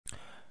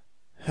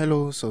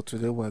Hello, so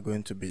today we're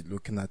going to be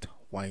looking at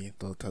Y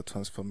delta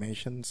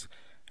transformations,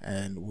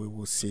 and we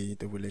will see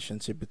the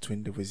relationship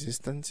between the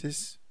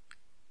resistances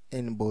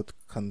in both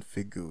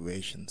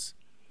configurations.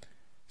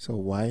 So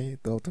Y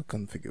delta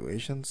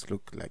configurations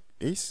look like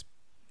this.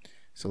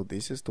 So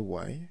this is the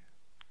Y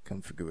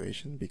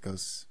configuration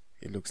because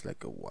it looks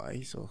like a Y,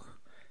 so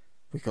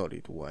we call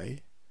it Y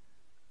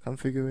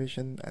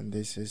configuration, and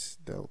this is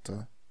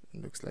delta.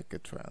 It looks like a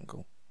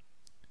triangle.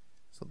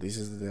 So this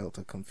is the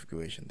delta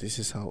configuration. This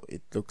is how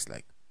it looks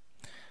like.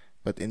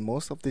 But in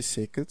most of the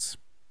circuits,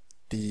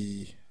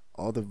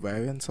 all the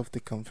variants of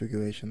the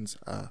configurations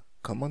are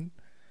common.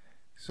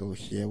 So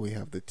here we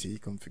have the T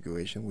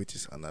configuration, which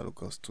is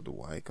analogous to the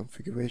Y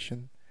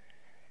configuration,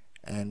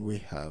 and we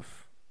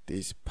have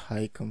this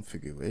pi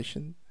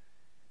configuration,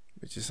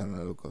 which is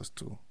analogous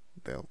to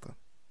delta.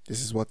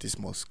 This is what is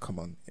most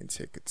common in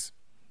circuits.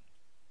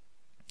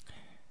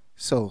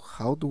 So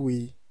how do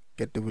we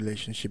get the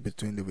relationship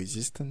between the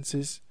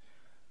resistances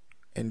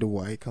in the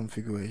Y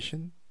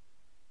configuration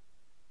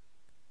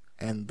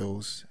and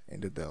those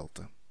in the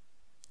delta?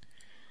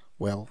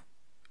 Well,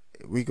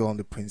 we go on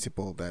the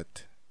principle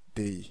that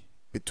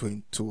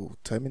between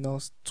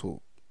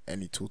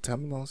any two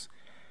terminals,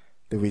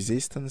 the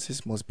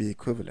resistances must be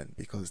equivalent,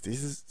 because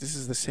this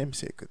is the same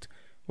circuit.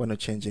 We're not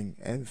changing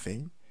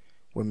anything,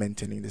 we're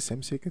maintaining the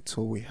same circuit,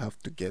 so we have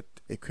to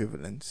get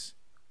equivalence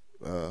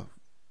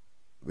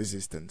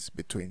resistance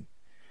between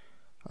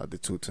the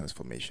two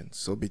transformations.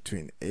 So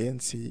between A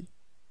and C,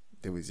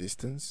 the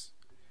resistance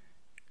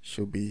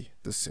should be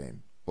the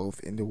same both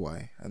in the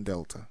Y and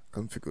delta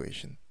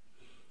configuration.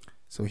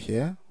 So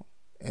here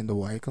in the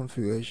Y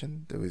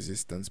configuration, the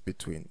resistance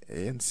between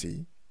A and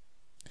C,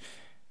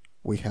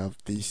 we have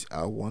this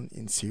R1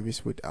 in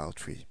series with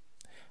R3.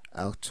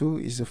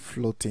 R2 is a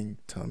floating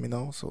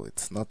terminal, so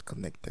it's not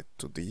connected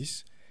to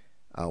these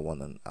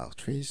R1 and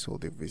R3, so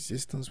the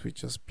resistance will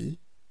just be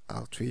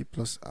R3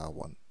 plus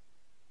R1.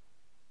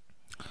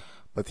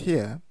 But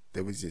here,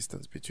 the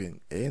resistance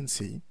between A and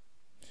C,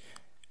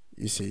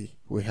 you see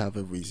we have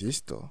a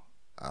resistor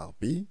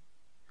RB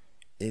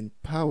in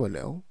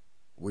parallel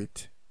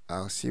with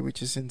RC,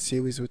 which is in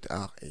series with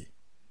RA.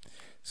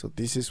 So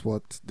this is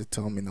what the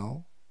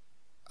terminal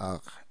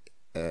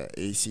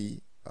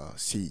AC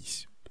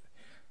sees,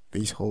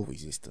 this whole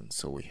resistance.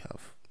 So we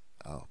have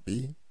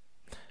RB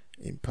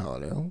in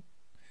parallel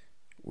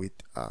with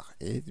RA,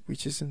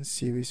 which is in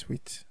series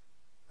with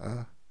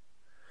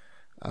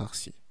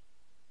RC.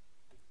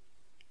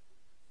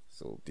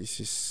 So this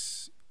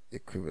is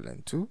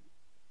equivalent to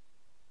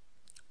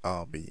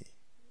RB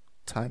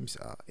times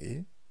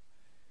RA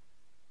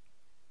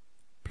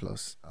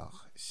plus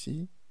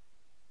RC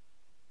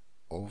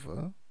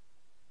over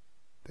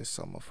the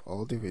sum of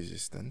all the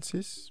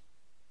resistances.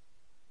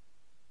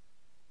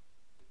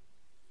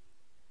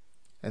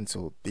 And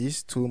so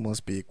these two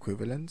must be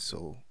equivalent,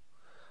 so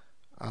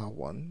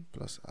R1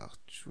 plus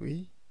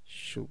R3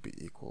 should be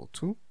equal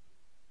to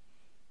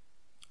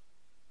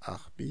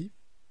RB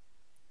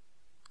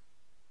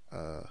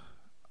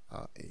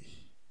RA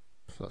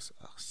plus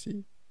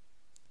RC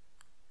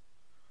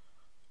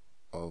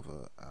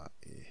over RA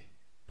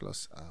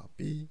plus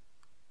RB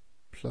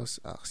plus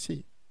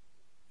RC.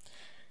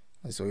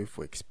 And so if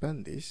we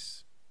expand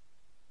this,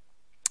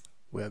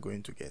 we are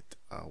going to get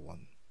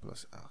R1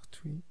 plus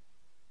R3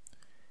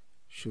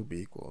 should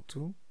be equal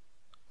to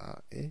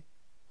RA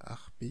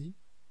RB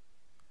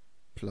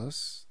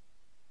plus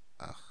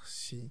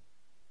RC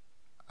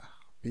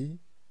RB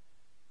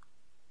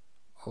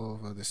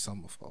over the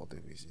sum of all the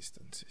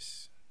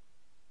resistances.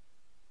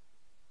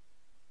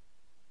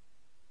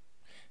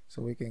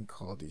 So we can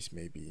call this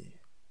maybe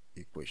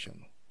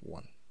equation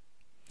 1.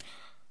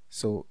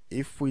 So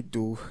if we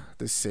do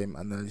the same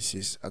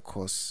analysis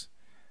across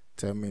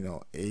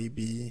terminal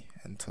AB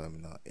and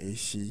terminal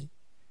AC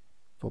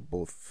for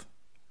both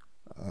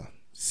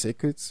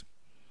circuits,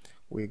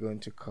 we're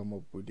going to come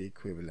up with the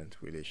equivalent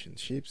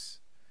relationships.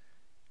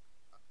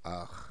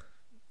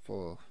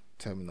 For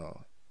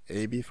terminal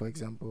AB, for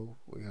example,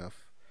 we have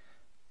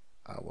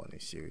R1 in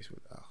series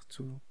with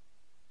R2.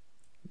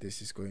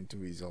 This is going to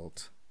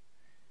result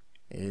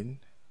in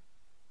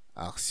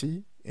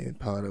RC in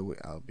parallel with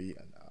RB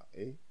and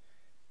RA.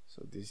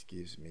 So this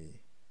gives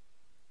me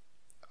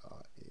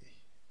RA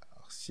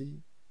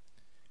RC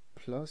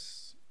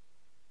plus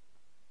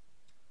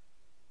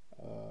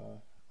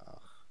RB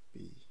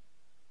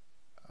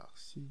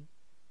RC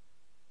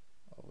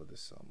over the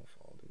sum of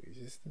all the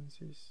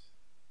resistances.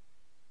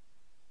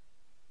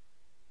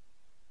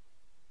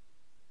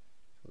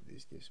 So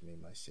this gives me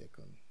my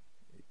second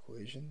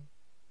equation,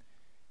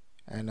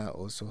 and I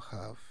also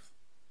have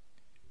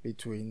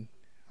between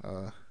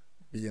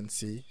B and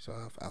C, so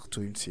I have R2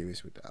 in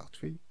series with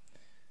R3,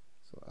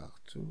 so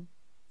R2 in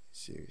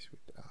series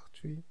with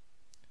R3,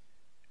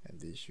 and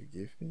this should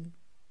give me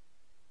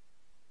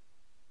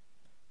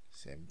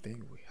same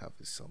thing. We have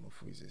the sum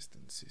of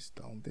resistances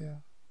down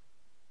there,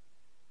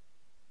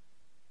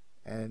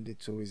 and the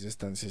two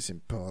resistances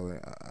in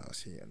parallel are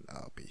RC and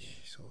RB.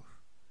 So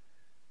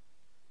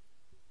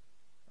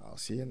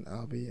RC and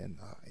RB and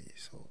RA.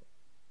 So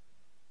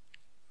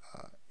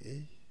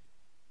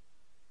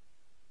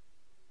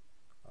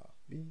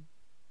RB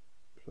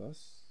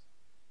plus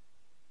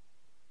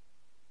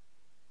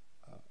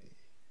RA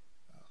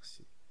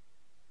RC.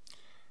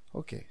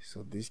 Okay,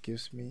 so this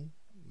gives me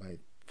my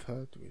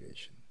third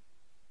relation.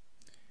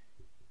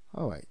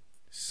 Alright,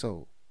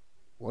 so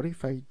what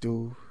if I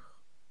do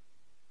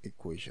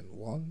equation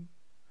 1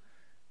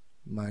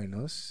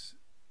 minus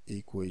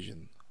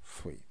equation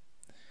 3?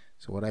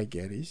 So what I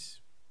get is,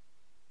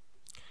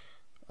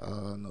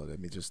 no, let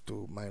me just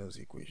do minus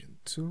equation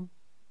 2.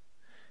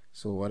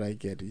 So what I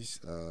get is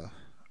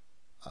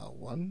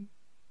R1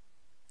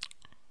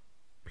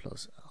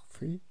 plus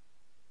R3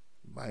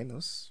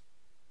 minus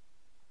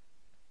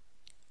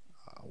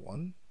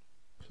R1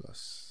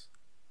 plus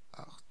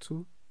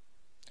R2,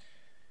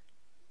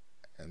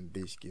 and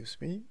this gives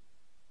me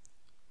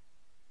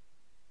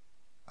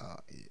RA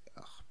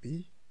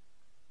RB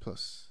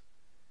plus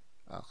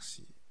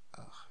RC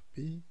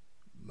RB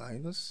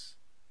minus,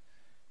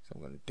 so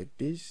I'm going to take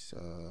this,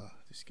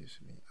 this gives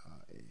me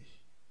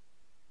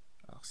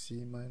RA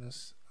RC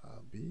minus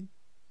RB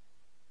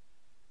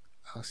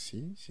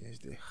RC, since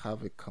they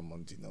have a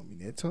common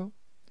denominator,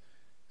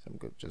 so I'm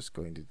just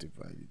going to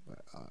divide it by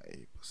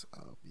RA plus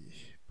RB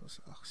plus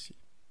RC.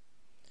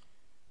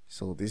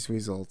 So this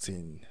results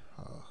in,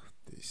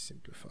 this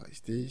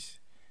simplifies this,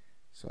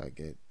 so I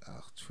get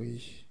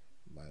R3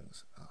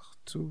 minus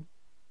R2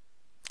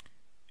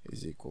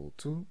 is equal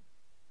to,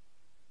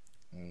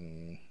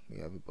 we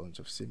have a bunch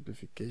of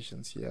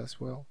simplifications here as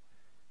well.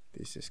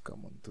 This is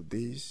common to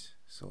this,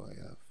 so I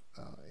have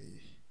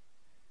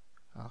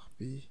RA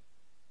RB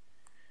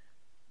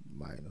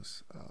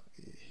minus RA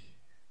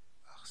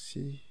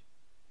RC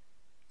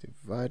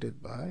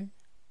divided by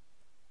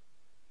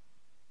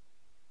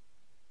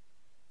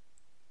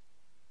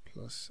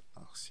plus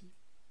RC.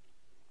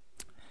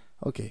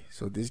 Okay,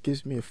 so this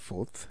gives me a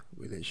fourth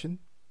relation.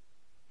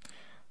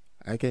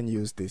 I can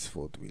use this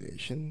fourth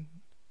relation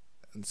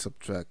and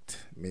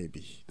subtract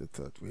maybe the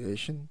third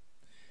relation,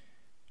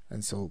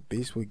 and so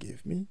this will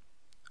give me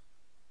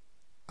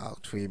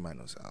R3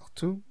 minus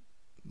R2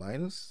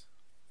 minus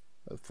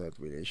a third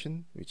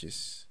relation, which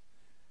is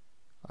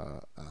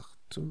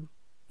R2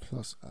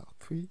 plus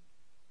R3,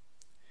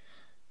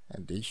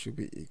 and this should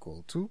be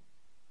equal to,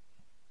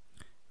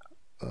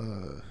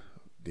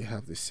 they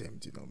have the same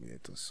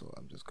denominator, so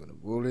I'm just going to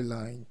roll a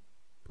line,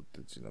 put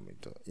the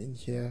denominator in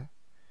here,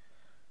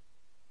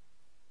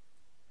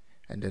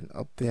 and then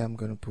up there I'm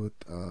going to put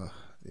the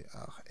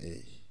RA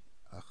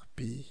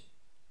RB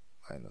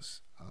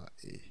minus RA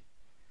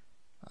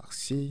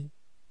RC,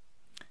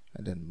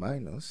 and then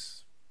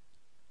minus,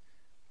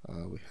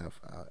 we have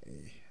RA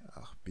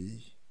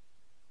RB,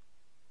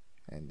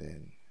 and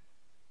then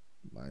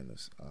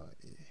minus RA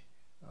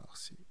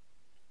RC.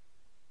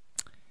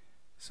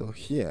 So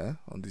here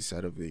on this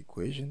side of the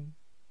equation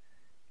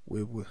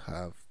we will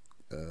have,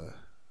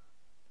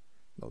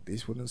 no,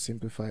 this wouldn't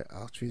simplify.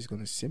 R3 is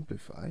going to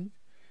simplify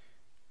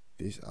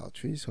this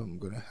R3, so I'm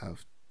going to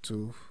have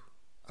 2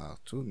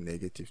 R2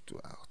 negative 2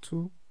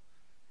 R2,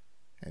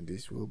 and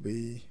this will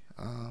be,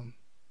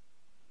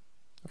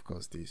 of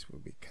course this will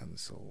be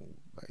cancelled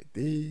by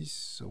this,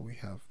 so we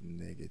have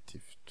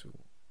negative 2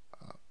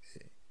 RA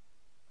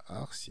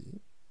RC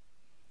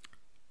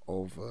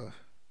over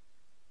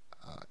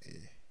RA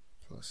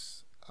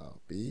plus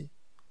RB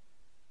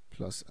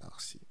plus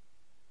RC.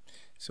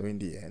 So in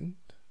the end,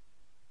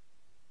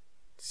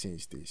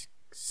 since this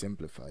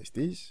simplifies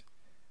this,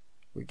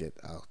 we get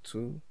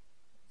R2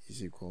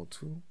 is equal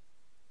to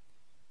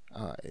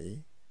RA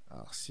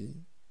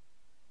RC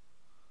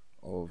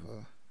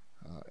over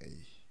RA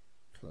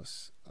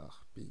plus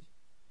RB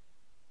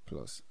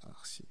plus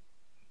RC.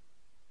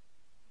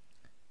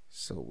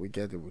 So we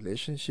get the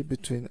relationship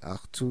between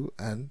R2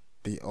 and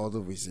the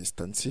other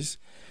resistances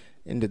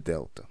in the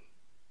delta.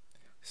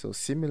 So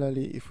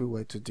similarly, if we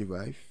were to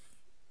derive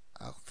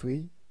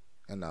R3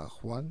 and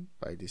R1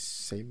 by the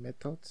same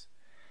methods,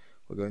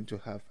 we're going to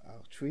have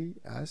R3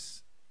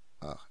 as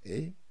RA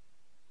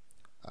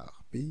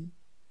RB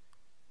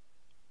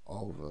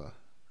over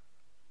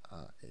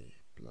RA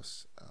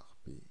plus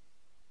RB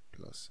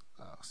plus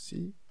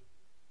RC,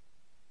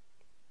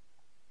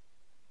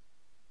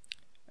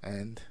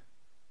 and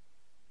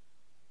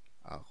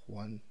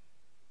R1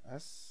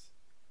 as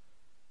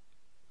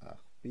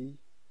RB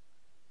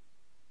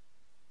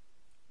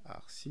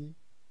RC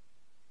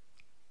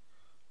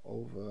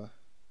over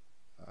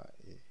RA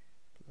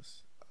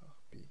plus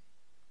RB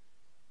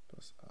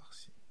plus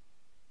RC.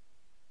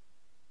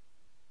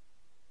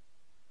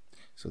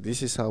 So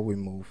this is how we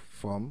move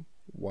from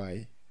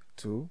Y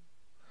to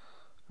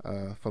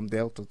from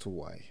delta to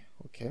Y.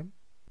 Okay,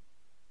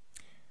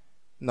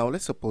 now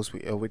let's suppose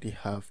we already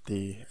have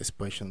the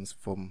expressions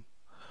from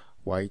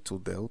Y to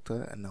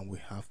delta, and now we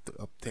have to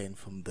obtain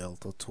from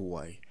delta to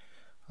Y.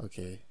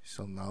 Okay,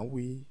 so now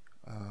we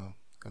are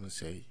gonna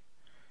say,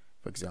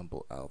 for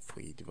example,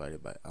 R3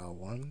 divided by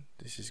R1,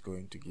 this is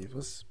going to give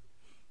us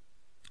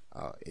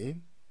RA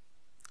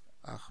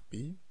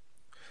RB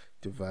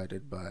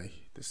divided by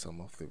the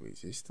sum of the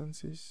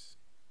resistances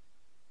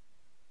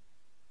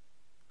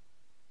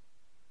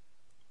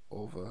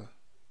over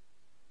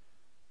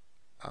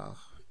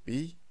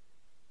RB,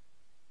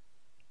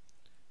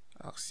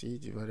 RC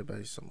divided by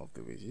the sum of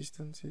the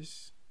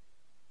resistances.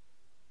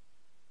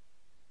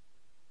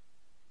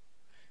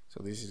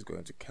 So this is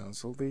going to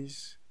cancel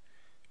this.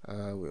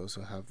 We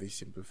also have this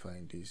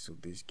simplifying this, so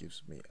this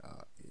gives me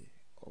RA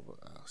over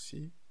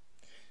RC.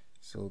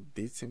 So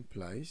this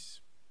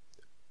implies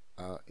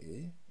RA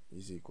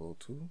is equal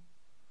to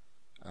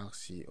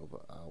RC over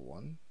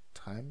R1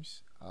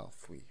 times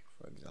R3,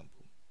 for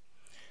example.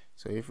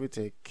 So if we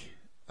take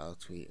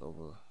R3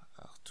 over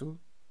R2,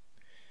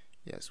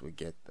 yes, we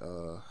get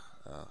RA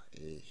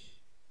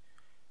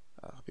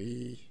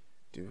RB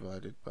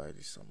divided by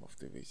the sum of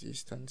the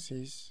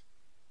resistances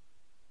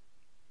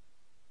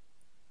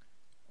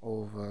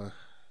over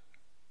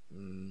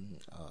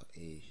RA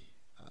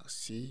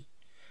RC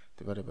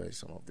divided by the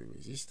sum of the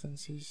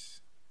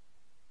resistances.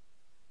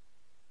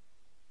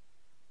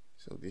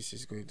 So this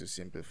is going to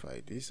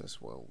simplify this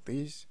as well,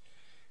 this.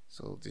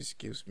 So this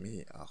gives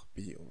me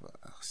RB over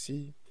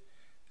RC.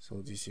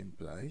 So this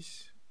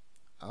implies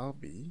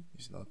RB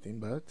is nothing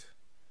but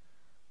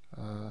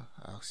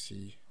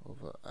RC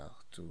over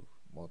R2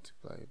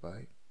 multiplied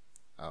by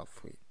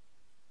R3.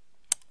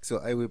 So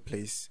I will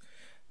place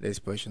the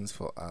expressions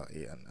for RA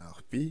and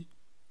RB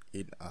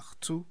in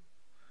R2.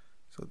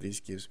 So this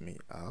gives me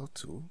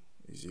R2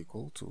 is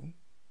equal to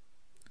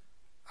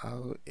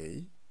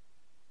RA.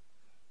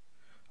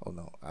 Oh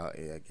no, RA,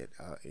 I get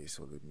RA,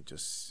 so let me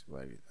just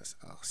write it as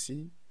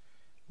RC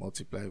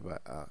multiplied by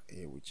RA,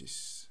 which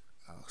is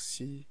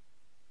RC,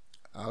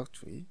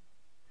 R3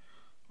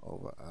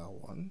 over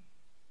R1,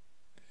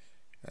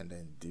 and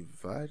then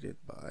divided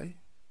by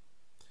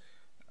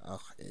RA,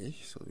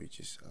 so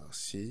which is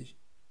RC,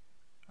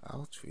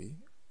 R3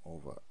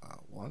 over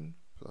R1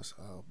 plus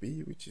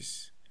RB, which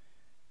is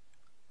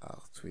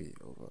R3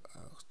 over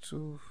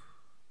R2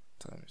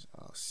 times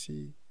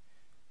RC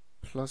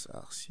plus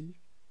RC.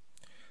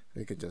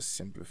 We can just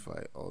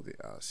simplify all the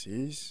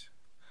RCs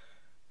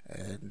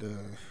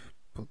and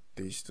put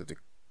this to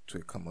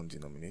a common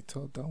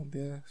denominator down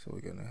there. So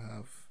we're gonna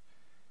have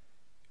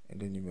in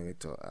the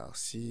numerator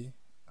RC,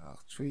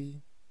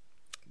 R3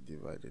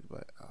 divided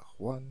by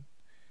R1,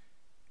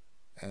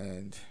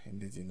 and in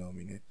the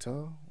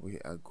denominator we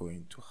are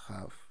going to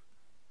have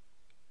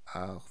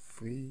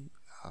R3,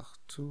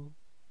 R2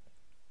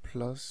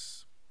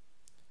 plus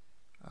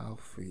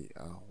R3,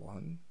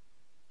 R1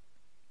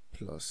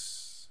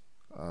 plus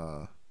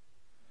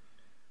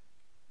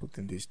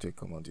putting this to a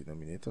common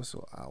denominator,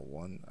 so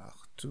R1,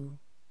 R2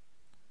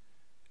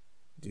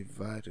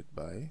 divided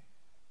by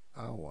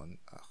R1,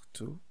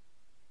 R2.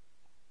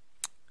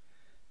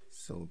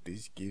 So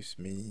this gives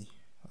me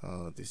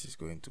this is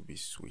going to be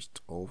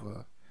switched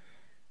over,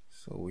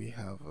 so we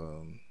have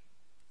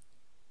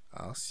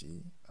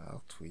RC,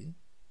 R3,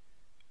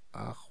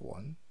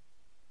 R1,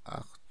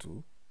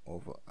 R2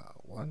 over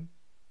R1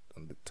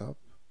 on the top,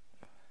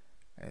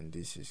 and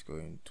this is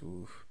going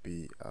to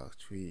be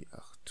R3,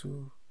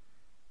 R2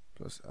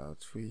 plus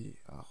R3,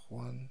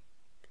 R1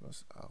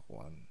 plus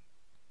R1,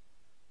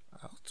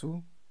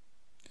 R2.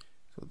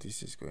 So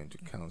this is going to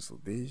cancel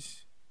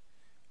this.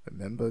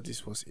 Remember,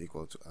 this was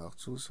equal to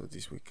R2, so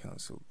this will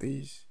cancel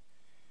this.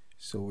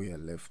 So we are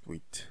left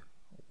with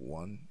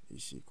 1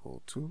 is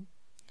equal to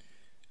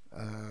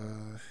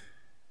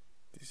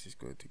this is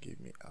going to give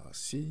me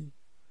RC,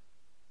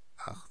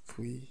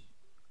 R3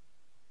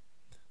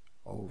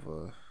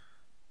 over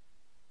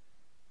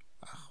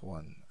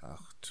R1,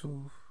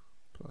 R2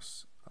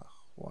 plus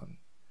R1,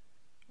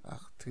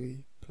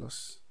 R3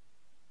 plus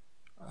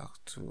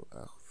R2,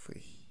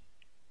 R3.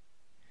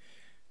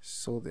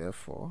 So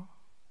therefore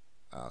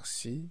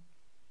RC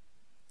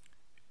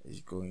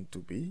is going to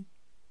be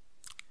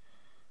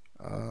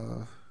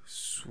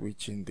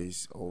switching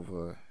this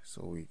over,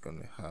 so we're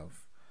gonna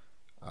have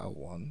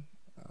R1,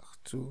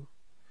 R2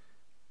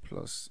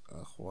 plus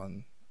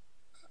R1,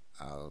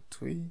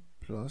 R3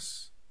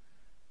 plus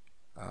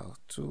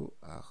R2,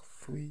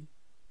 R3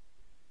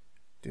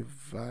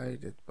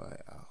 divided by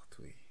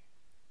R3.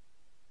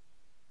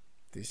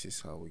 This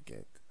is how we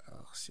get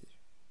RC.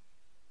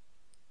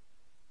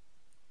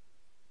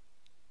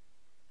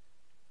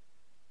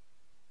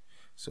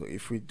 So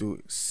if we do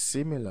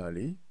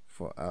similarly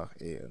for RA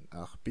and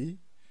RB,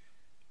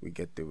 we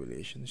get the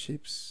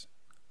relationships.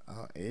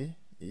 RA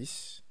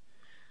is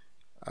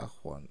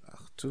R1,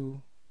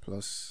 R2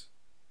 plus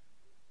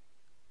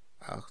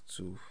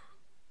R2,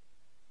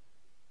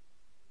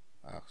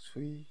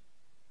 R3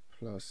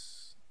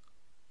 plus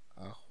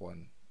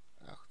R1,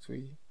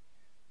 R3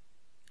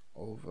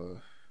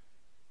 over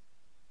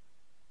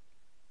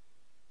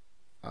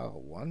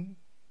R1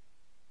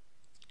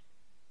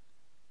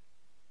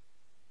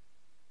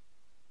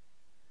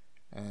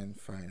 and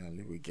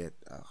finally we get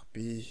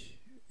RB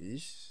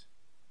is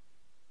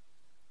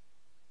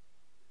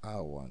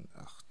R1,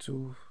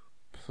 R2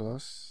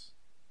 plus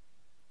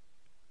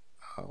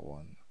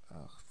R1,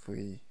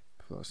 R3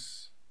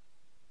 plus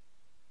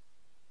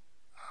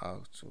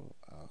R2,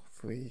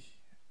 R3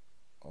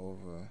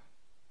 over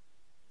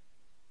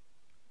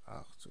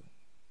R2.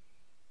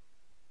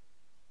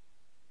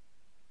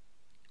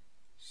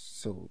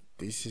 So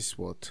this is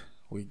what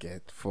we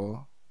get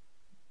for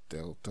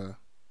delta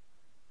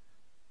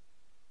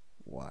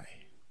y.